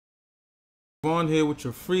On here with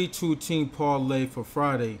your free two-team parlay for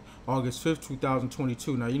Friday, August 5th,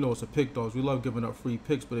 2022. Now, you know it's a Pick Dawgz. We love giving up free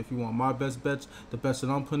picks, but if you want my best bets, the best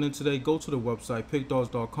that I'm putting in today, go to the website,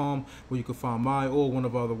 pickdawgz.com, where you can find my or one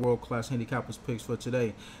of our other world-class handicappers picks for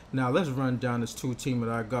today. Now, let's run down this two-team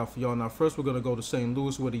that I got for y'all. Now, first, we're going to go to St.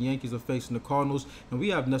 Louis, where the Yankees are facing the Cardinals, and we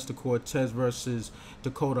have Nestor Cortez versus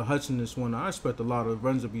Dakota Hudson in this one. Now, I expect a lot of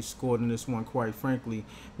runs to be scored in this one, quite frankly.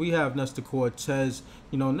 We have Nestor Cortez,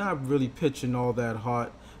 not really pitching all that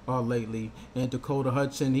hot lately, and Dakota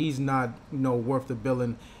Hudson, he's not worth the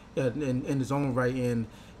billing in his own right. And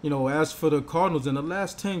as for the Cardinals, in the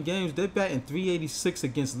last 10 games they're batting .386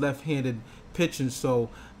 against left-handed pitching, so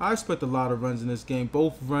I expect a lot of runs in this game.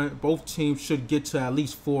 Both teams should get to at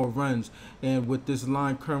least 4 runs, and with this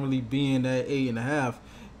line currently being at 8.5,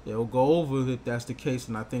 it'll go over if that's the case,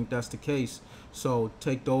 and I think that's the case. So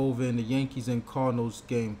take the over in the Yankees and Cardinals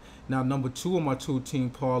game. Now, number 2 on my two-team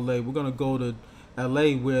parlay, we're going to go to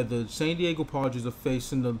LA, where the San Diego Padres are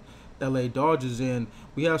facing the LA Dodgers, and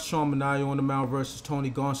we have Sean Manaea on the mound versus Tony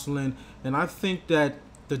Gonsolin, and I think that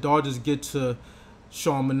the Dodgers get to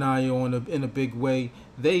Sean Manaea in a big way.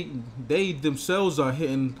 They themselves are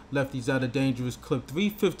hitting lefties at a dangerous clip.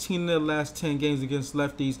 .315 in their last 10 games against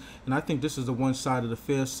lefties, and I think this is a one-sided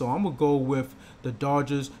affair. So I'm gonna go with the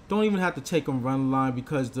Dodgers. Don't even have to take them run line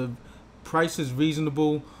because the price is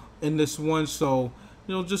reasonable in this one. So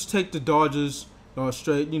just take the Dodgers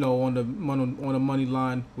straight, on the money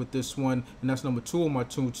line with this one, and that's number 2 on my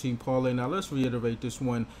two-team parlay. Now let's reiterate this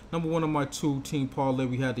one. Number 1 on my two-team parlay,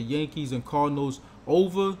 we had the Yankees and Cardinals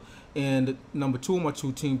over, and number 2 on my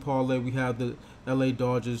two-team parlay, we have the LA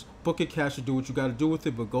Dodgers. Book it, cash it, do what you got to do with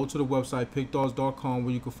it, but go to the website pickdawgz.com,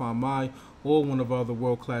 where you can find my or one of our other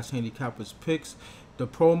world-class handicappers picks. The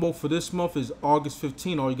promo for this month is August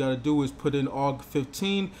 15. All you got to do is put in August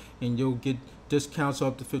 15, and you'll get discounts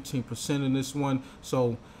up to 15% in this one.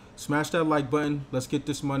 So smash that like button. Let's get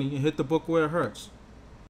this money and hit the book where it hurts.